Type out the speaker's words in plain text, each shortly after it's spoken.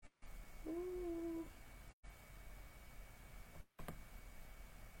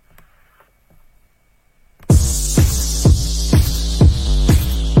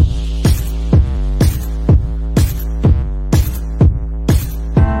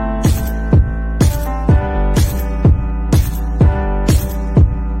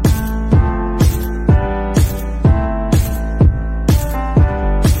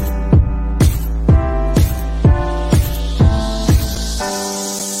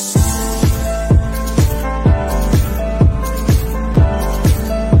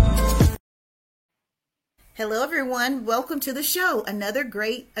Hello, everyone. Welcome to the show. Another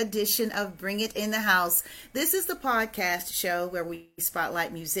great edition of Bring It in the House. This is the podcast show where we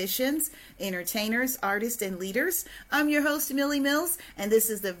spotlight musicians, entertainers, artists, and leaders. I'm your host, Millie Mills, and this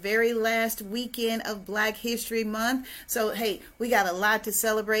is the very last weekend of Black History Month. So, hey, we got a lot to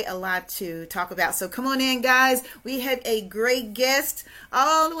celebrate, a lot to talk about. So come on in, guys. We have a great guest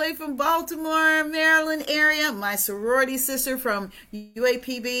all the way from Baltimore, Maryland area, my sorority sister from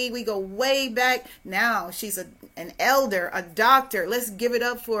UAPB. We go way back. Now she's an elder, a doctor. Let's give it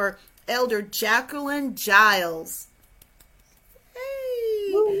up for Elder Jacqueline Giles.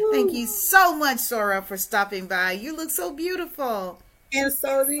 Hey, Woo-hoo. Thank you so much, Sora, for stopping by. You look so beautiful. And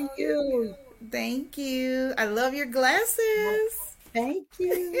so do you. Thank you. I love your glasses. Thank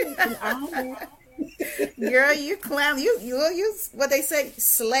you. An honor. Girl, you clown. You what they say,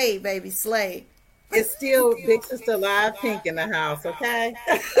 slay, baby, slay. It's still Big Sister Live Pink in the house, okay?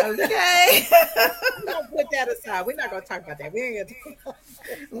 Okay. We're going to put that aside. We're not going to talk about that. We ain't going to talk about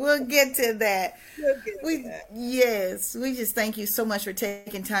that. We'll get to that. We'll get to that. Yes, we just thank you so much for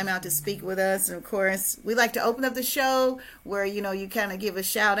taking time out to speak with us. And of course, we like to open up the show where, you kind of give a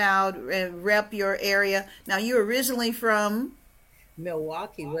shout out and rep your area. Now, you're originally from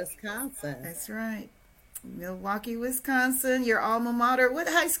Milwaukee, Wisconsin. That's right. Milwaukee, Wisconsin. Your alma mater. What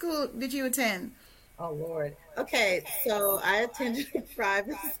high school did you attend? Oh, Lord. Okay, so I attended a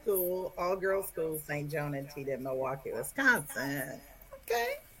private school, all-girls school, St. Joan and Tita in Milwaukee, Wisconsin.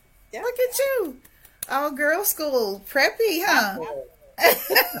 Okay. Yeah. Look at you. All girls school. Preppy, huh?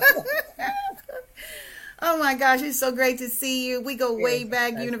 Oh my gosh, it's so great to see you. We go way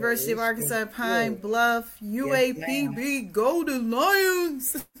back. University of Arkansas, Pine Bluff, UAPB, Golden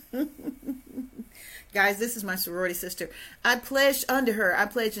Lions. Guys, this is my sorority sister. I pledged under her. I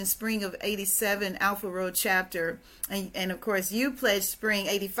pledged in spring of 87, Alpha Road chapter. And of course, you pledged spring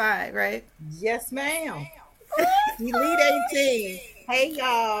 85, right? Yes, ma'am. Elite 18. Hey,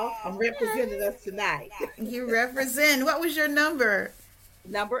 y'all. I'm representing us tonight. You represent. What was your number?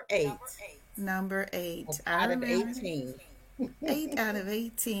 Number 8. Number 8. Out of 18. 8 out of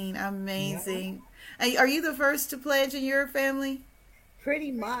 18. Amazing. Yeah. Are you the first to pledge in your family?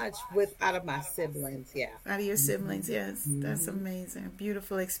 Pretty much out of my siblings, yeah. Out of your siblings, yes. That's amazing.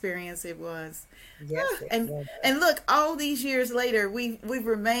 Beautiful experience it was. Yes, and look, all these years later, we've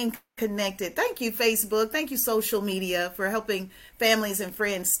remained connected. Thank you, Facebook. Thank you, social media, for helping families and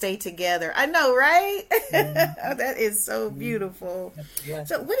friends stay together. I know, right? That is so beautiful.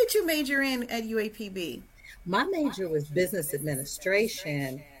 So what did you major in at UAPB? My major was business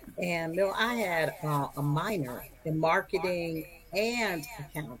administration, and I had a minor in marketing and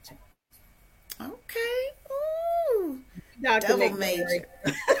accounting. Okay. Ooh. Double major.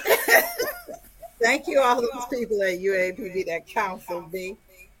 Thank you, all those people at UAPB that counseled me.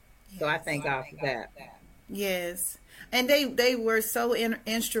 So I thank God for that. Yes. And they were so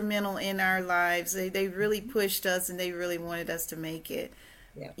instrumental in our lives. They really pushed us, and they really wanted us to make it.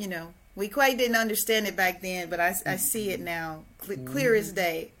 Yeah. We quite didn't understand it back then, but I see it now, clear as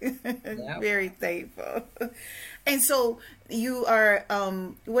day. Very thankful. And so you are,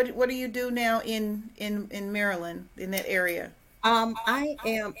 what do you do now in Maryland, in that area? I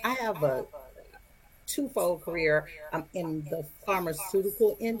have a twofold career. I'm in the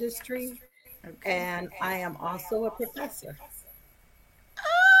pharmaceutical industry, and I am also a professor.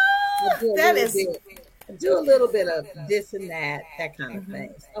 I do a little bit of this and that kind of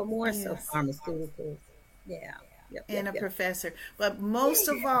thing. So more so pharmaceuticals. Yeah. Yep. Professor. But most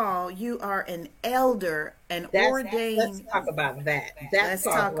of all, you are an elder, an ordained. Let's talk about that. Let's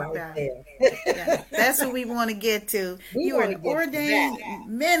talk about it. Yeah, that's what we want to get to. You are an ordained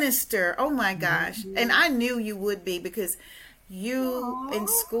minister. Oh my gosh. And I knew you would be, because you in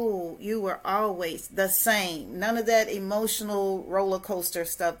school, you were always the same. None of that emotional roller coaster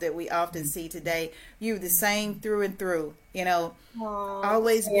stuff that we often see today. You were the same through and through,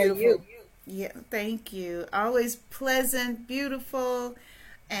 always beautiful. Yeah, thank you. Always pleasant, beautiful,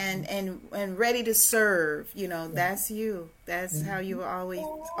 and ready to serve. That's you. That's how you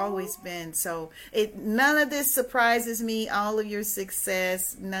always been. So none of this surprises me. All of your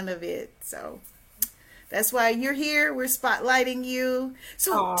success, none of it. So that's why you're here. We're spotlighting you.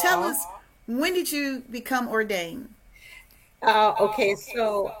 So tell us, when did you become ordained? Okay,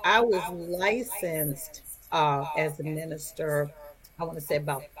 so I was licensed as a minister, I want to say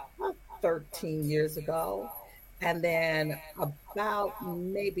about 13 years ago. And then about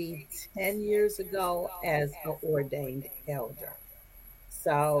maybe 10 years ago as an ordained elder.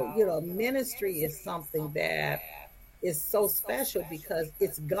 So, ministry is something that is so special because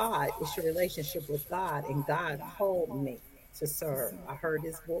it's God. It's your relationship with God. And God called me to serve. I heard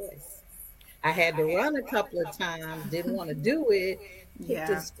his voice. I had to run a couple of times, didn't want to do it, kicked and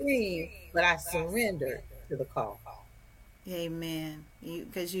Yeah. screamed, but I surrendered to the call. Amen.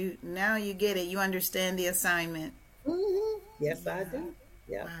 Because you now you get it. You understand the assignment. Yes, I Yeah. do.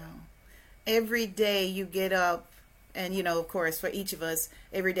 Yeah. Wow. Every day you get up, and of course, for each of us,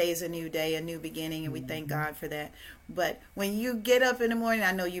 every day is a new day, a new beginning, and we thank Hmm. God for that. But when you get up in the morning,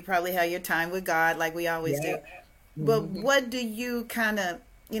 I know you probably have your time with God, like we always Yeah. do. But Hmm. what do you kind of,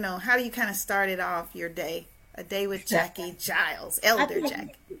 how do you kind of start it off your day? A day with Jackie Giles, I Elder think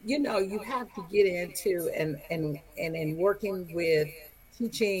Jackie. you have to get into and in working with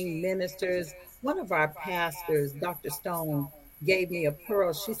teaching ministers. One of our pastors, Dr. Stone, gave me a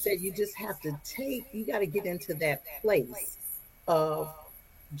pearl. She said you just have to you got to get into that place of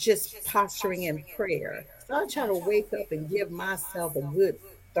just posturing in prayer. So I try to wake up and give myself a good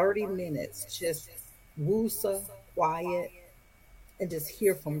 30 minutes, just woosa, quiet, and just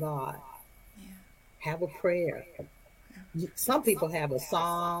hear from God. Yeah. Have a prayer. Some people have a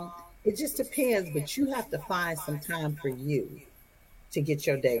song. It just depends, but you have to find some time for you to get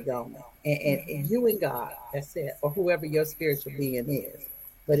your day going. And Hmm. you and God, that's it, or whoever your spiritual being is.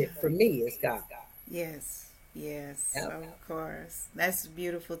 But for me, it's God. Yes, yes, Yep. of course. That's a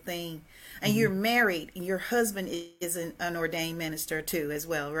beautiful thing. And you're Mhm. married, and your husband is an ordained minister too, as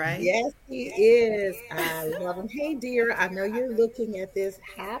well, right? Yes, he is. I love him. Hey, dear, I know you're looking at this.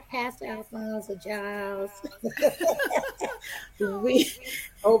 Hi, Pastor Alfonso Giles. Oh, We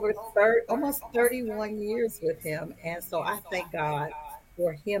over 30, almost 31 years with him. And so I thank God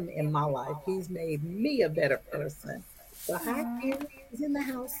for him in my life. He's made me a better person. So hi, aw, dear. He's in the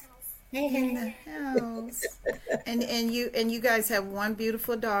house. Hey, in hey. the house. And you guys have one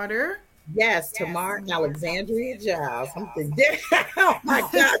beautiful daughter. Yes, Tamar Alexandria Giles. I'm thinking, oh my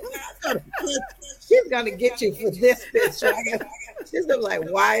God, she's gonna get you for this picture. She's gonna be like,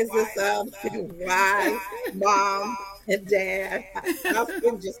 why is this up? Why, mom and dad? I'll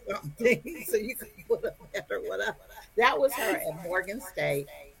send you something so you can put a better one up. That was her at Morgan State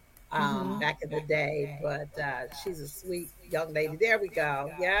Hmm. back in the day, but she's a sweet young lady. There we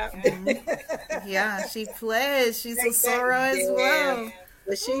go. Yeah. Hmm. Yeah, she plays. She's a Sora as Yeah. well.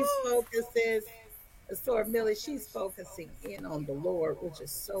 But Ooh. she's focuses, so Millie, she's focusing in on the Lord, which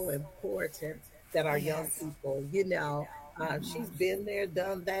is so important that our young Yes. people, she's Hmm. been there,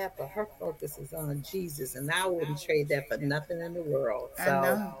 done that, but her focus is on Jesus. And I wouldn't trade that for nothing in the world. I So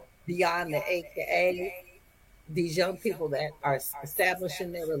know. beyond the AKA, these young people that are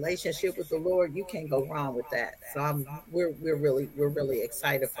establishing their relationship with the Lord, you can't go wrong with that. So we're really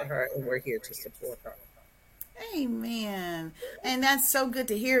excited for her, and we're here to support her. Amen. And that's so good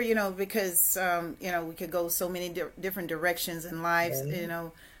to hear, because, we could go so many different directions in life. Yeah.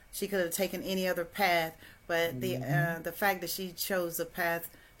 She could have taken any other path, but Hmm. the fact that she chose the path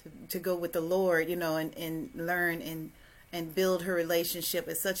to go with the Lord, and learn and build her relationship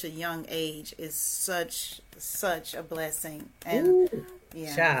at such a young age is such a blessing. And Ooh,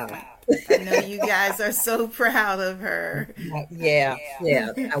 yeah, child. I know you guys are so proud of her. Yeah,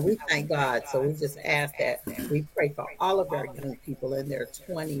 yeah. And we thank God. So we just ask that we pray for all of our young people in their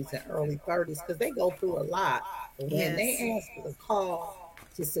 20s and early 30s because they go through a lot. But when Yes. they ask for the call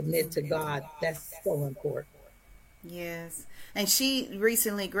to submit to God, that's so important. Yes. And she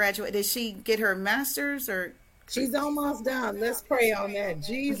recently graduated. Did she get her master's or She's almost done. Let's pray on that. yeah,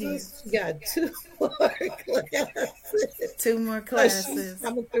 Jesus, she got two more classes. two more So she's classes?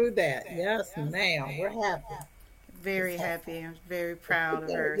 coming through that. Yes, ma'am. We're happy. Very Just happy. happy. I'm very So proud keep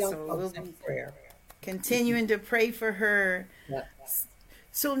of our her. young So we'll folks in be prayer. continuing to pray for her. Yep.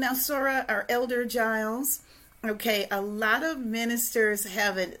 So now, Sora, our elder Giles. Okay, a lot of ministers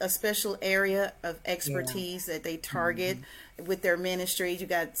have a special area of Yeah. expertise that they target Mhm. with their ministries. You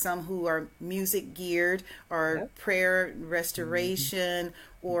got some who are music geared, or Yep. prayer Mhm. restoration,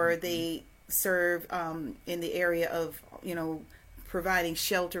 or Mhm. they serve in the area of providing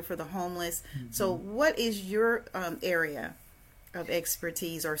shelter for the homeless. So, Mhm. what is your area of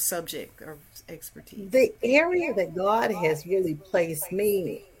expertise or subject of expertise? The area that God has really placed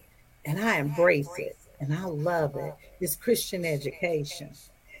me, and I embrace it and I love it, is Christian education.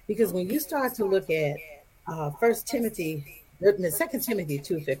 Because when you Okay. start to look at First Timothy, the Second Timothy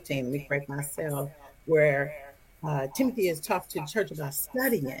 2:15, let me correct myself, where Timothy is talking to the church about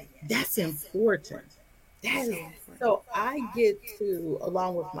studying. That's Yes. important. That So is important. so I get to,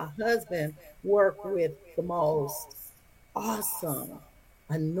 along with my husband, work with the most awesome,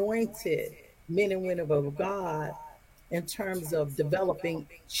 anointed men and women of God in terms of developing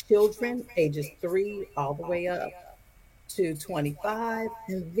children ages 3 all the way up to 25.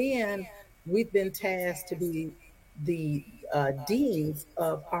 And then we've been tasked to be the deans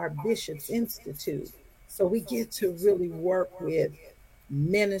of our Bishops Institute. So we get to really work with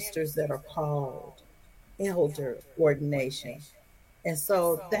ministers that are called elder ordination. And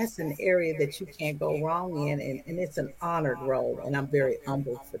so that's an area that you can't go wrong in. And it's an honored role. And I'm very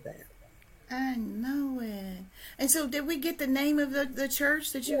humbled for that. I know it. And so, did we get the name of the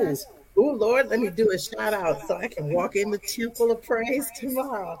church that you Ooh, guys? ooh, Lord, let me do a shout out so I can walk in the temple of praise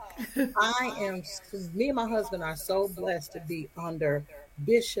tomorrow. Me and my husband are so blessed to be under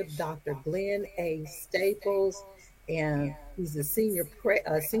Bishop Dr. Glenn A. Staples, and he's a senior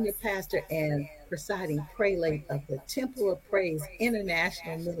pastor and presiding prelate of the Temple of Praise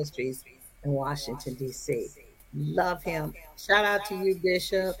International Ministries in Washington, D.C. Love him. Shout out to you,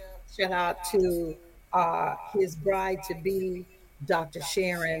 Bishop. Shout out to his bride to be, Dr.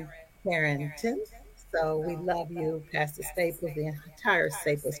 Sharon Harrington. So we love you, Pastor Staples, the entire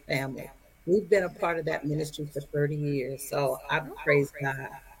Staples family. We've been a part of that ministry for 30 years. So I praise God.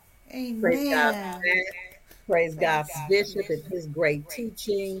 Praise God for Amen. that. Praise God for Bishop and his great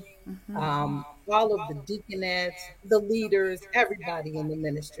teaching. All of the deaconettes, the leaders, everybody in the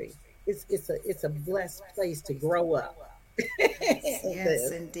ministry. It's a blessed place to grow up. Yes, It yes,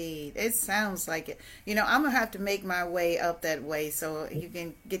 is. indeed. It sounds like it. I'm gonna have to make my way up that way so you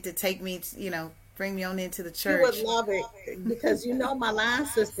can get to take me. Bring me on into the You would church. love it because my line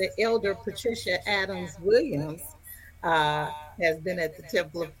sister, Elder Patricia Adams Williams, uh, has been at the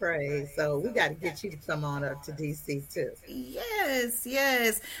Temple of Praise. So we got to get you to come on up to DC too. Yes,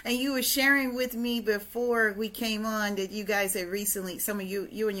 yes. And you were sharing with me before we came on that you guys had recently, some of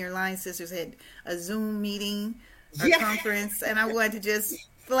you and your line sisters had a Zoom meeting or Yeah. conference, and I wanted to just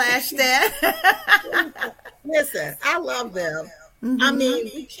flash that. Listen, I love them. I Mm-hmm.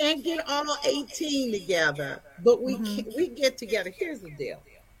 mean, we can't get all 18 together, but we get together. Here's the deal.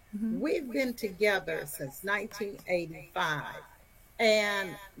 We've been together since 1985.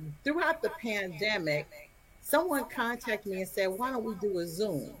 And throughout the pandemic, someone contacted me and said, "Why don't we do a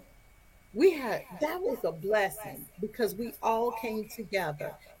Zoom?" That was a blessing because we all came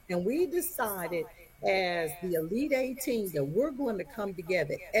together and we decided as the Elite 18 that we're going to come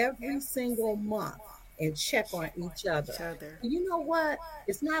together every single month and check on each other. Each other. You know what?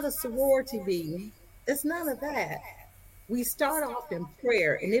 It's not a sorority meeting. It's none of that. We start off in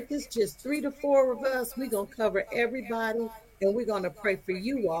prayer, and if it's just 3 to 4 of us, we're going to cover everybody, and we're going to pray for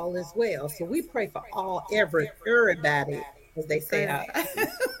you all as well. So we pray for everybody, as they say out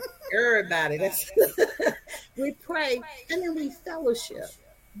here. Everybody. That's we pray, and then we fellowship.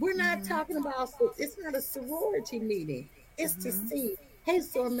 We're not talking about, it's not a sorority meeting. It's to see, hey,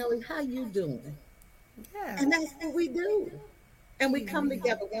 Sor Millie, how you doing? Yeah. And that's what we do. And we come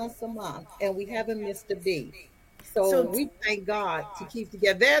together once a month, and we haven't missed a beat. So So, we thank God to keep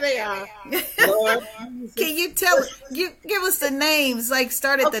together. There they are. Lord Jesus. can you give us the names? Like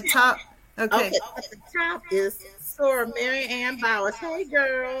start at the Okay. top. Okay. Okay, at the top is Sora Mary Ann Bowers. Hey,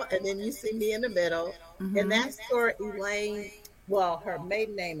 girl. And then you see me in the middle. And that's Sora Elaine. Well, her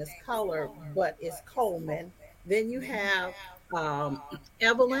maiden name is Color, but it's Coleman. Then you have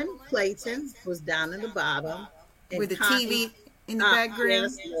Evelyn Clayton, who's down in the bottom. And With the Connie, TV in the background.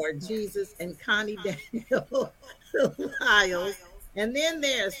 yes, Lord Jesus. And Connie Daniel Lyles. And then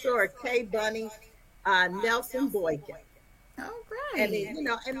there's Sora K. Bunny, Nelson Boykin. All And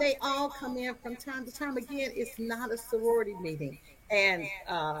right. and they all come in from time to time. Again, it's not a sorority meeting. And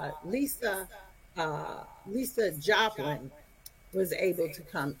Lisa Joplin was able to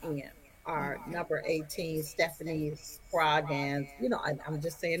come in. Our number 18, Stephanie Scroggins. I'm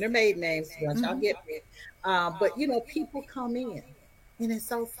just saying their maiden names. Don't y'all get me? But people come in, and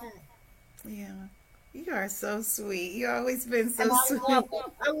it's okay. Yeah. You are so sweet. You always been so And I sweet. love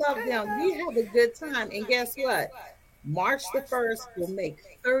them. I love them. We have a good time. And guess what? March the 1st will make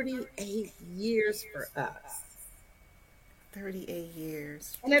 38 years for us. 38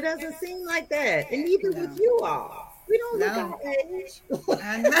 years. And it doesn't seem like that. And even No. with you all, we don't look No. our age.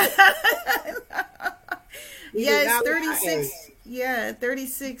 I know. We do Yes, not look our 36. age. Yeah,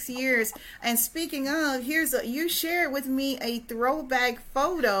 36 years. And speaking of, you shared with me a throwback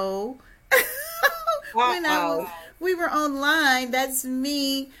photo when Uh-oh. we were online. That's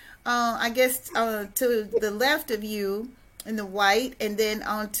me, I guess, to the left of you in the white, and then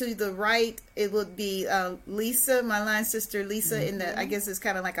on to the right, it would be Lisa, my line sister Lisa, in the, I guess it's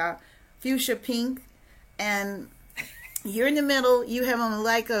kind of like a fuchsia pink. And you're in the middle. You have on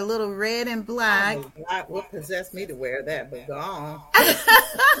like a little red and black. What possessed me to wear that, but go on.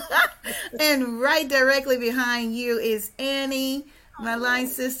 And right directly behind you is Annie, my line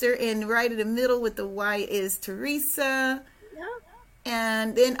sister. And right in the middle with the white is Teresa. Yeah.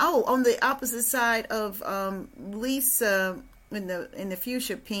 And then, oh, on the opposite side of Lisa, in the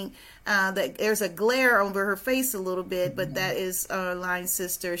fuchsia pink, that there's a glare over her face a little bit, but that is our line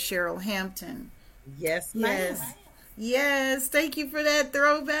sister Cheryl Hampton. Yes, ma'am. Yes. Yes, thank you for that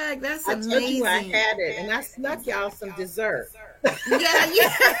throwback. That's amazing. I told you I had it, and I snuck y'all some dessert. Yeah,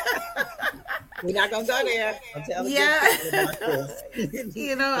 yeah. We're not gonna go there. I'll tell Yeah.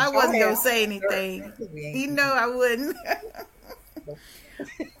 You know, I wasn't gonna say anything. You know, I wouldn't.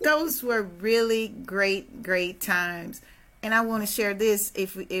 Those were really great times, and I want to share this,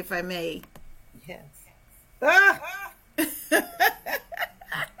 if I may. Yes. Ah!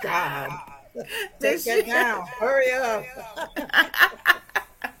 God. Take it down. Hurry up.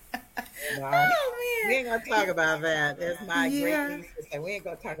 No, Oh, we ain't gonna talk about that. That's my Yeah. great niece. We ain't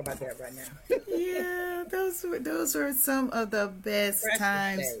gonna talk about that right now. Yeah, those were some of the best Precious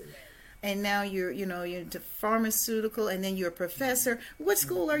times. days. And now you're into pharmaceutical, and then you're a professor. What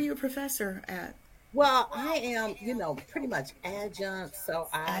school are you a professor at? Well, I am, pretty much adjunct. So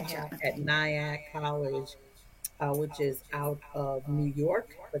I have Adjunct. at Nyack College, which is out of New York,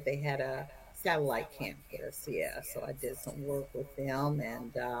 but they had a satellite campus. Yeah, so I did some work with them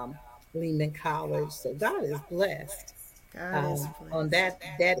and Lehman College. So God is blessed God is on blessed.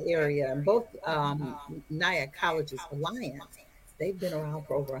 that area. And both Nyack College's Alliance, they've been around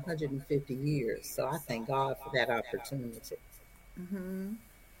for over 150 years. So I thank God for that opportunity.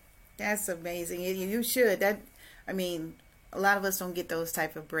 That's amazing. You should. I mean, a lot of us don't get those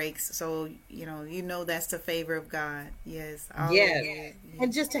type of breaks. So that's the favor of God. Yes. All Yes. of you.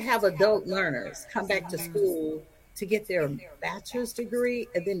 And just to have adult learners come back to school to get their bachelor's degree,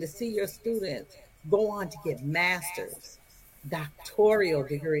 and then to see your students go on to get master's, doctoral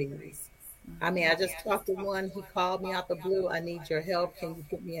degrees. I mean, I just talked to one. He called me out the blue. I need your help. Can you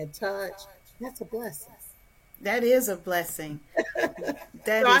put me in touch? That's a blessing. That is a blessing.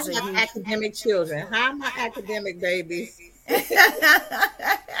 That So I is a have huge. academic children. Hi, my academic babies.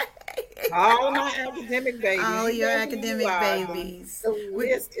 All of my academic babies. All You your know who academic you are. babies. The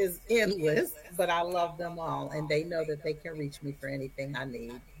list is endless, but I love them all, and they know that they can reach me for anything I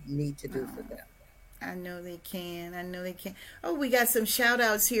need to do for them. I know they can. I know they can. Oh, we got some shout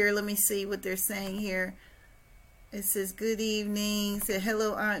outs here. Let me see what they're saying here. It says, good evening. It said,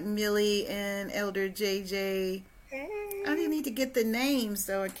 hello, Aunt Millie and Elder JJ. I didn't need to get the names,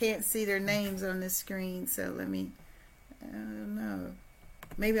 though. I can't see their names on the screen. So I don't know.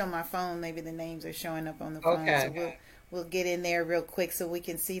 Maybe on my phone, maybe the names are showing up on the phone. Okay. So we'll get in there real quick so we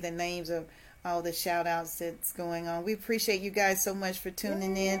can see the names of all the shout outs that's going on. We appreciate you guys so much for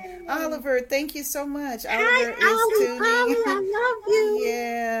tuning in. Oliver, thank you so much. Oliver is tuning in. I love you.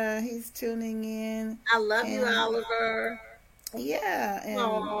 Yeah, he's tuning in. I love you, And- Oliver. Yeah, and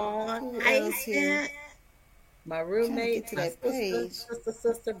Aw, who hi, else here? my roommate, get to my that page.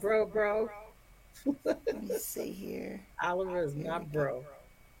 sister, bro. Let me see here. Oliver is my bro.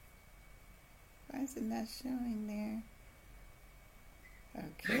 Why is it not showing there?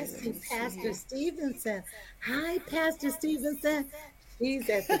 Okay, I let see me see Pastor here. Stevenson. Hi, Pastor Stevenson. She's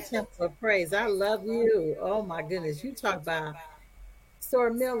at the Temple of Praise. I love you. Oh my goodness. You talk about Sir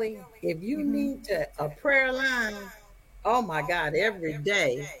Millie. If you need a prayer line, oh my God, every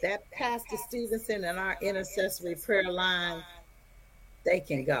day, that Pastor Stevenson and our intercessory prayer line, they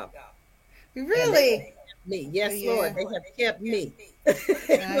can go. Really? Me. Yes, Yeah. Lord. They have kept me.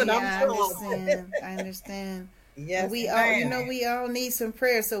 Yeah, When I I'm strong. understand. I understand. Yes, We all, ma'am. we all need some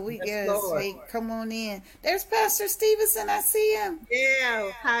prayer. So Yes, Lord. hey, come on in. There's Pastor Stevenson. I see him.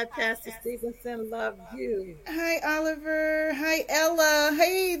 Yeah. Hi, Pastor Stevenson. Love you. Hi, Oliver. Hi, Ella.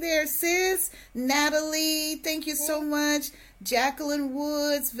 Hey there, sis. Natalie, thank you so much. Jacqueline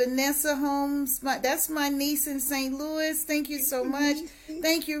Woods, Vanessa Holmes. That's my niece in St. Louis. Thank you so much.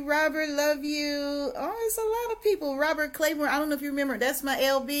 Thank you, Robert. Love you. Oh, it's a lot of people. Robert Claiborne. I don't know if you remember. That's my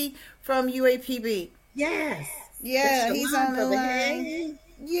LB from UAPB. Yes. Yeah, It's he's Shalom, on the brother. line. Hey.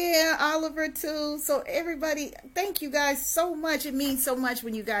 Yeah, Oliver too. So everybody, thank you guys so much. It means so much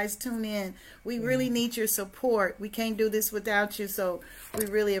when you guys tune in. We really need your support. We can't do this without you, so we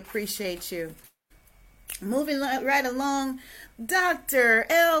really appreciate you. Moving right along, Dr.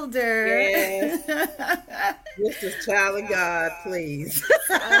 Elder. Yes. This is child of God, please.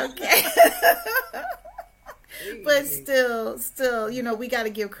 Okay. But still, we got to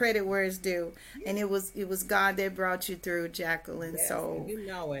give credit where it's due. And it was God that brought you through, Jacqueline. Yes, So you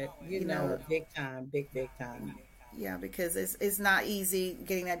know it. You know it. Big time. Big time. yeah, because it's not easy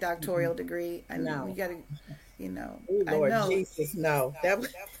getting that doctoral degree. I know No. you got to, Oh I Lord know. Jesus, no. That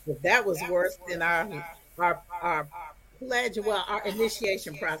was worse than our pledge. Well, our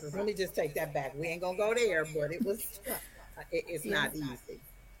initiation process. Let me just take that back. We ain't gonna go there, but it was. It's not Yes. easy.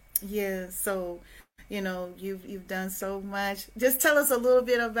 Yeah. So, you've done so much. Just tell us a little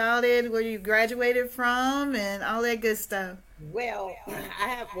bit about it, where you graduated from, and all that good stuff. Well,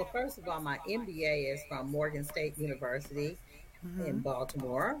 well, first of all, my MBA is from Morgan State University in Mm-hmm.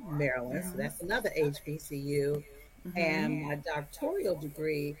 Baltimore, Maryland. So that's another HBCU. Mm-hmm. And my doctoral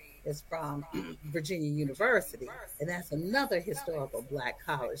degree is from Virginia University, and that's another historical Black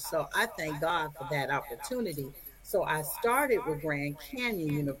college. So I thank God for that opportunity. So I started with Grand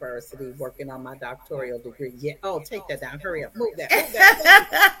Canyon University working on my doctoral degree. Yeah. Oh, take that down. Hurry up. Move them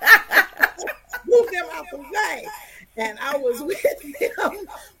out the way. And I was with them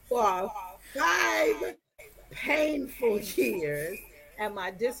for 5 painful years. And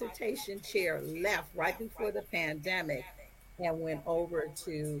my dissertation chair left right before the pandemic and went over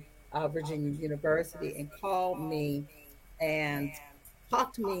to Virginia University and called me and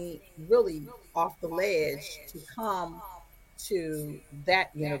talked to me really off the ledge to come to that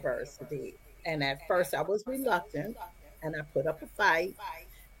university. And at first I was reluctant and I put up a fight.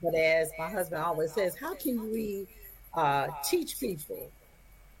 But as my husband always says, how can we teach people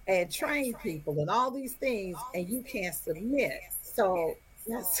and train people and all these things and you can't submit? So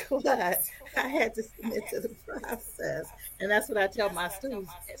that's what I had to submit to the process. And that's what I tell my students.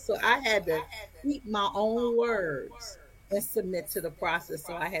 So I had to eat my own words and submit to the process.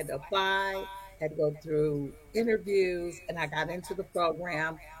 So I had to apply, had to go through interviews, and I got into the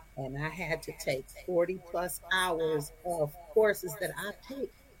program. And I had to take 40 plus hours of courses that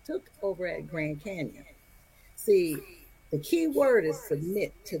took over at Grand Canyon. See, the key word is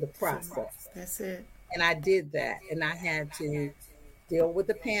submit to the Submit. process. That's it. And I did that. And I had to deal with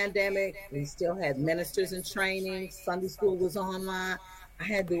the pandemic. We still had ministers in training. Sunday school was online. I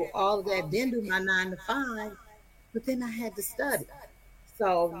had to do all of that, then do my 9 to 5, but then I had to study.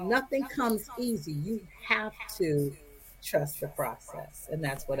 So nothing comes easy. You have to trust the process. And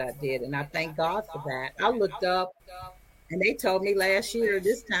that's what I did. And I thank God for that. I looked up and they told me last year,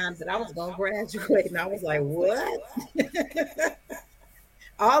 this time, that I was going to graduate. And I was like, what?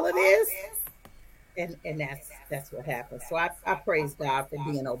 All of this? And that's what happened. So I praise God for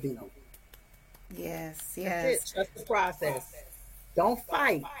being obedient. Yes, That's it. yes. Trust the process. Don't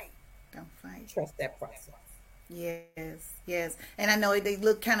fight. Don't fight. Trust that process. Yes, yes. And I know they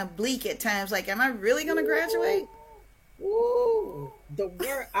look kind of bleak at times. Like, am I really going to graduate? Ooh, the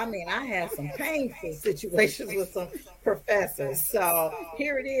word. I mean, I had some painful situations with some professors. So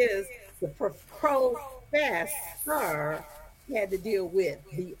here it is. The professor had to deal with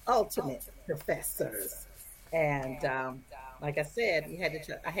the ultimate professors, and like I said,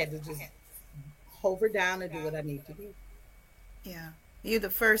 I had to just hover down and do what I need to do. Yeah. You the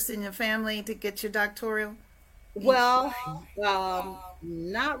first in your family to get your doctoral? You, Well,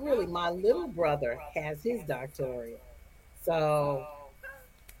 not really. My little brother has his doctorate. So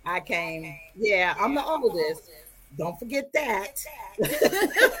I came, yeah, I'm the oldest. Don't forget that.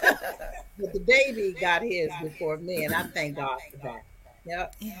 But the baby got his before me, and I thank God for that.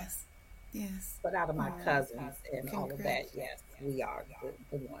 Yep. yes, yes. But out of my Oh, cousins and all of that, congrats. yes, we are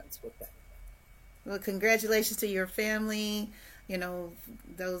the ones with that. Well, congratulations to your family. You know,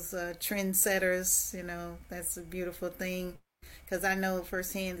 those trendsetters, that's a beautiful thing. Because I know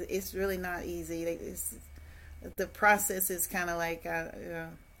firsthand it's really not easy. The process is kind of like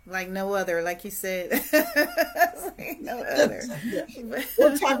no other, like you said. Like no other.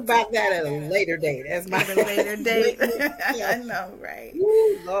 We'll talk about that at a later date. As my At a later date. yeah. I know, right?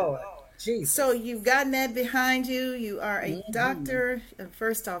 Ooh, Lord So Jesus. you've gotten that behind you. You are a Mhm. doctor. And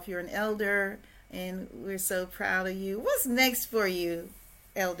first off, you're an elder, and we're so proud of you. What's next for you,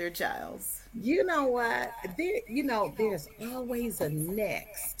 Elder Giles? You know what? There's always a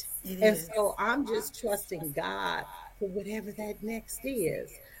next. It And is. so I'm just trusting God for whatever that next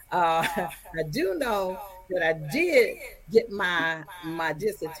is. I do know that I did get my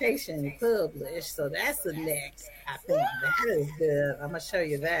dissertation published, so that's the next. I think that is good. I'm gonna show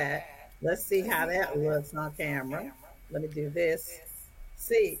you that. Let's see how that looks on camera. Let me do this.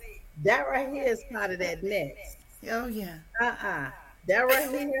 See, that right here is part of that next. Oh yeah. Uh-uh. That right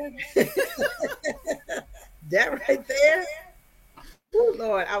here, that right there. Oh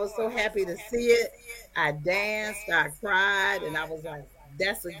Lord, I was so happy to see it. I danced, I cried, and I was like,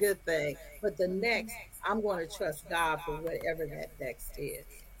 that's a good thing. But the next, I'm going to trust God for whatever that next is.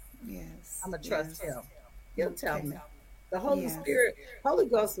 Yes. I'm going to trust Yes. Him. He'll tell Okay. me. The Holy Yes. Spirit, Holy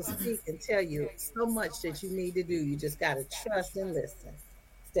Ghost will speak and tell you so much that you need to do. You just got to trust and listen.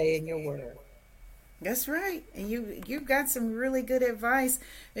 Stay in your word. That's right. And you've got some really good advice.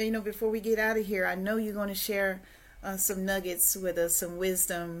 And, before we get out of here, I know you're going to share some nuggets with us, some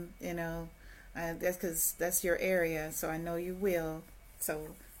wisdom, That's because that's your area, so I know you will.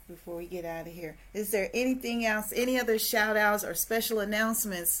 So before we get out of here, is there anything else, any other shout outs or special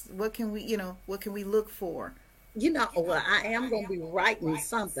announcements? What can we, what can we look for? Well, I am going to be writing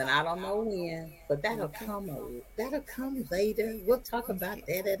something. I don't know when, but Okay. that'll come later. We'll talk about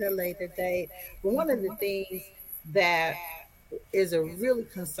Okay. that at a later date. But one of the Mhm. things that is a really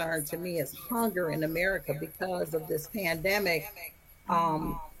concern to me is hunger in America because of this pandemic,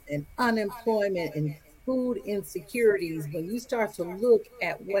 Mhm. and unemployment and food insecurities. When you start to look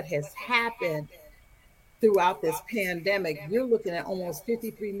at what has happened throughout this pandemic, you're looking at almost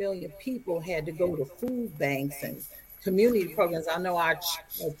 53 million people had to go to food banks and community programs. I know our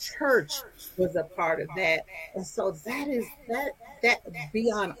church was a part of that. And so that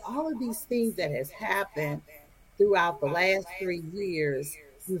beyond all of these things that has happened throughout the last 3 years,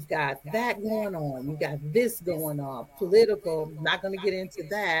 you've got that going on. You got this going on, political. Not going to get into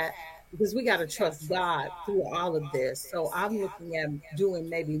that because we got to trust God through all of this. So I'm looking at doing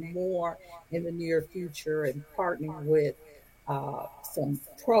maybe more in the near future and partnering with some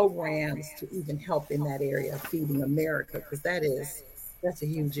programs to even help in that area of feeding America, because that's a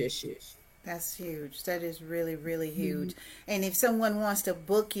huge issue. That's huge. That is really, really Mhm. huge. And if someone wants to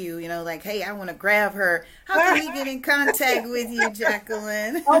book you, like, hey, I want to grab her, how can we get in contact with you,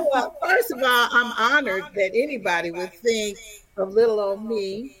 Jacqueline? Oh, well, first of all, I'm honored that anybody would think of little old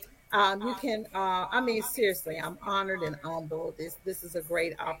me. You can, I mean, seriously, I'm honored and humbled. This is a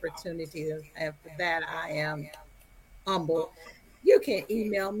great opportunity, and for that, I am humbled. You can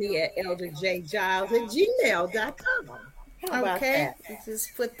email me at elderjgiles@gmail.com. How about Okay, that? you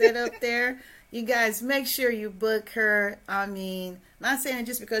just put that up there. You guys make sure you book her. I mean, not saying it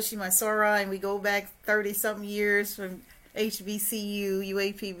just because she's my Sora and we go back 30 something years from HBCU,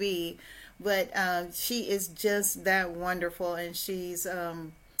 UAPB, but she is just that wonderful, and she's a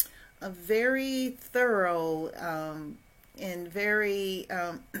very thorough and very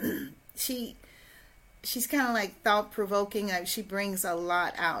she she's kind of like thought provoking. Like, she brings a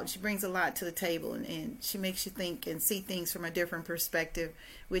lot out. She brings a lot to the table, and she makes you think and see things from a different perspective,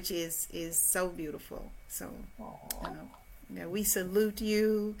 which is so beautiful. So, you Aw. know, we salute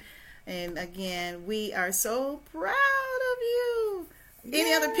you, and again, we are so proud of you.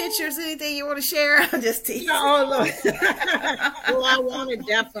 Any other Yay! pictures, anything you want to share? I'm just teasing. Oh, look. Well, I want to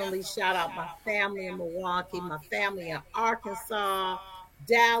definitely shout out my family in Milwaukee, my family in Arkansas,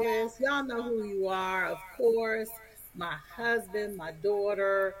 Dallas. Y'all know who you are, of course. My husband, my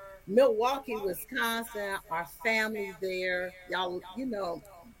daughter, Milwaukee, Wisconsin, our family there. Y'all know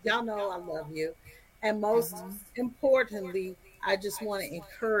I love you. And most Mhm. importantly, I just want to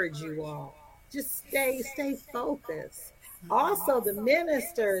encourage you all. Just stay focused. Also, the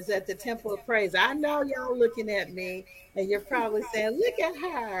ministers at the Temple of Praise. I know y'all looking at me and you're probably saying, look at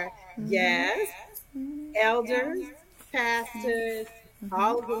her. Mhm. Yes, elders, pastors,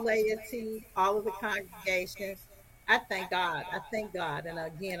 all of the laity, all of the congregation. I thank God. I thank God. And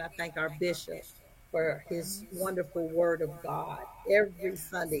again, I thank our bishop for his wonderful word of God every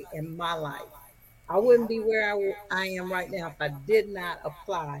Sunday in my life. I wouldn't be where I am right now if I did not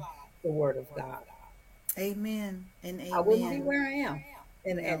apply the word of God. Amen and I wouldn't be amen. where I am.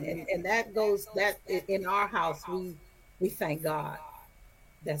 And No. and and, and that goes that in our house we thank God.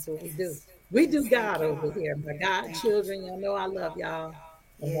 That's what we do. Yes. We Yes. do Thank God you, over Lord. here. My God Thank you. children, y'all know I love y'all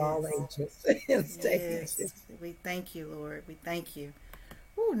of all Yes. ages and Yes. stages. We thank you, Lord. We thank you.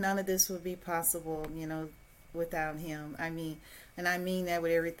 Ooh, none of this would be possible, without him. I mean, and I mean that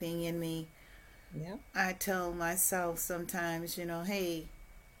with everything in me. Yeah. I tell myself sometimes, hey,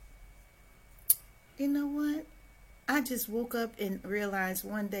 you know what? I just woke up and realized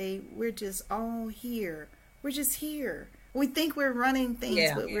one day we're just all here. We're just here. We think we're running things,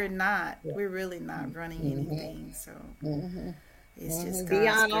 Yeah. but we're not. Yeah. We're really not running hmm anything. So hmm it's just God's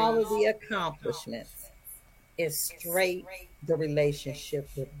Beyond all of grace. the accomplishments, is straight the relationship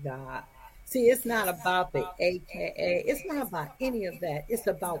with God. See, it's not about the AKA, it's not about any of that. It's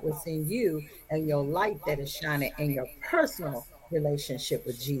about what's in you and your light that is shining and your personal relationship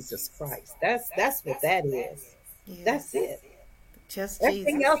with Jesus Christ. That's what that is. That's Yes. it. Just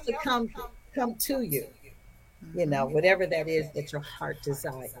Everything Jesus. else will come to you, Hmm. whatever that is that your heart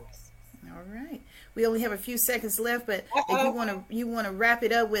desires. All right. We only have a few seconds left, but if Uh-oh. you want to wrap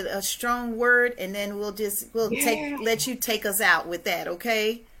it up with a strong word, and then we'll take Yeah. let you take us out with that,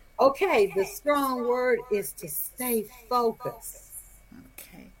 okay? Okay, the strong word is to stay focused.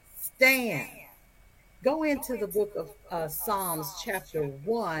 Okay. Stand. Go into the book of Psalms, chapter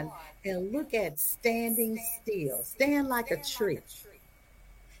 1, and look at standing still. Stand like a tree.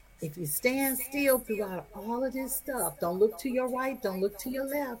 If you stand still throughout all of this stuff, don't look to your right, don't look to your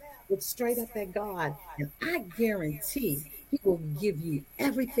left. look straight up at God, and I guarantee He will give you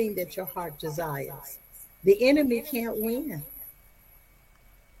everything that your heart desires. The enemy can't win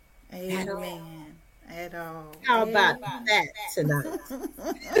at all. Amen. At all. How about Amen. that tonight?